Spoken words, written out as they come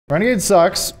Renegade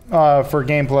sucks for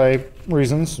gameplay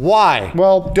reasons. Why?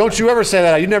 Well, don't you ever say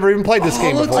that. You never even played this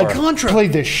game before. I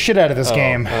played the shit out of this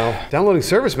game. Well, downloading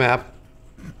service map.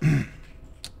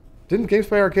 Didn't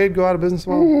Gamespy Arcade go out of business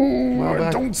a while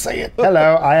back? Don't say it.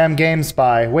 Hello, I am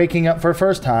Gamespy, waking up for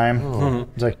first time.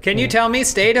 Like, can you tell me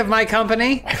state of my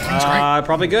company?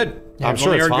 Probably good. I'm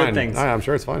sure it's fine. Things. I'm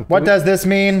sure it's fine. What does this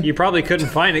mean? You probably couldn't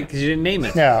find it because you didn't name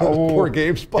it. Yeah. Poor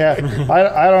Gamespy. Yeah.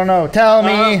 I don't know. Tell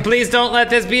me. Please don't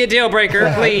let this be a deal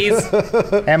breaker, please.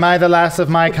 Am I the last of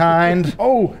my kind?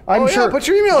 I'm sure. Yeah, put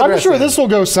your email address I'm sure in. this will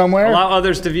go somewhere. Allow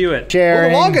others to view it.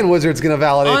 Sharing. Well, the login wizard's going to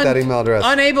validate that email address.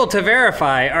 Unable to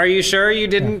verify. Are you sure you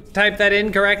didn't type that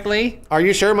in correctly? Are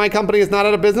you sure my company is not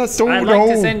out of business? I'd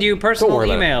like to send you personal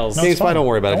emails. Gamespy, don't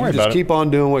worry about it. Just keep on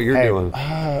doing what you're doing.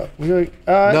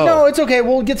 No, it's okay.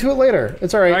 We'll get to it later.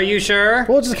 It's all right. Are you sure?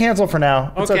 We'll just cancel for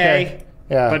now. It's okay.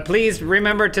 Yeah. But please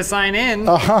remember to sign in. Use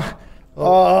Uh-huh.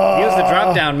 the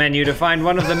drop-down menu to find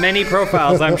one of the many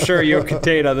profiles I'm sure you'll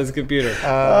contain on this computer.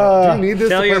 Do you need this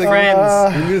Tell to play your the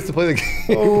friends. game? You need this to play the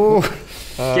game.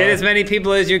 Get as many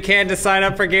people as you can to sign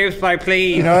up for Gamespy,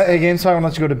 please. You know what? Hey, Gamespy, I'm gonna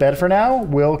let you go to bed for now.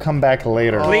 We'll come back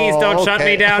later. Please don't shut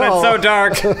me down. It's so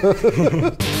dark.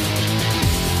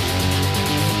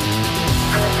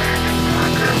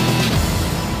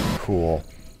 Cool.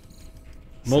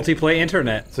 Multiplayer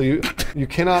internet. So you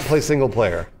cannot play single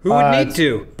player. Who would need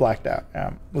to? Blacked out.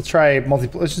 Yeah. Let's try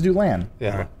multiplayer. Let's just do LAN.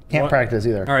 Yeah. Can't practice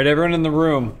either. All right, everyone in the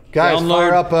room. Guys,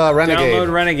 fire up Renegade.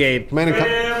 Download Renegade. No.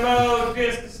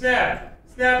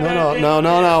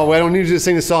 I don't need you to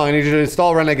sing the song. I need you to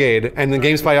install Renegade and then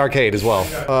Gamespy Arcade as well.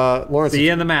 Lawrence, See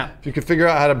you in the map. if you could figure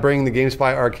out how to bring the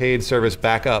Gamespy Arcade service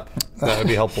back up, that would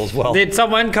be helpful as well. Did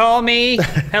someone call me?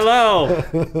 Hello.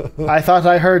 I thought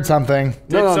I heard something.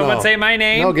 Did someone say my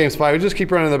name? No, Gamespy. We just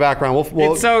keep running in the background.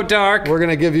 It's so dark. We're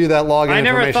gonna give you that login I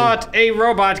never information. thought a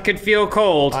robot could feel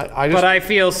cold, but I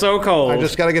feel so cold. I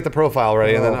just gotta get the profile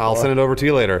ready, and then I'll send it over to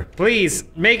you later. Please,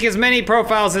 make as many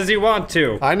profiles as you want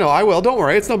to. I know, I will. Don't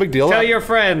worry. It's no big deal. Tell your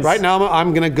friends. Right now,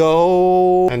 I'm gonna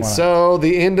go. And so,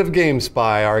 the end of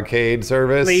Gamespy Arcade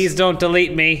service. Please don't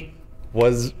delete me.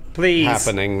 Was Please.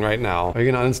 happening right now. Are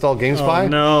you gonna uninstall Gamespy? Oh,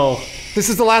 no. This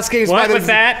is the last Gamespy. What was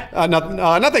that?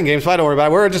 Nothing Gamespy. Don't worry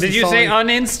about it. We're just. Did you say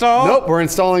uninstall? Nope. We're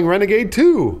installing Renegade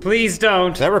 2. Please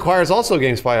don't. That requires also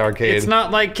Gamespy Arcade. It's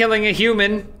not like killing a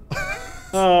human.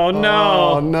 Oh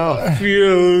no. Oh no.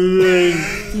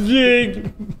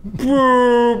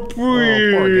 Poor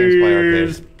Gamespy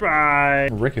Arcade. Bye.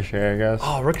 Ricochet, I guess.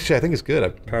 Oh, Ricochet, I think it's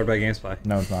good. Powered by Gamespy.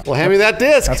 No, it's not. Well, hand me that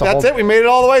disc. That's it. We made it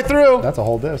all the way through. That's a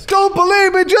whole disc. Don't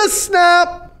believe me, just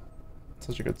snap.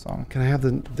 Such a good song. Can I have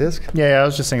the disc? Yeah, I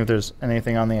was just saying if there's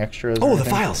anything on the extras. Oh, the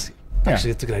files.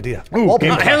 Actually, that's a good idea. Ooh,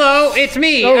 hello, it's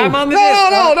me. Oh. I'm on the disc.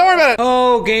 No, don't worry about it.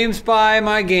 Oh, Gamespy,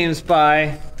 my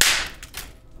Gamespy.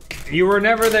 You were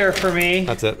never there for me.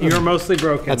 That's it. You were mostly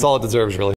broken. That's all it deserves, really.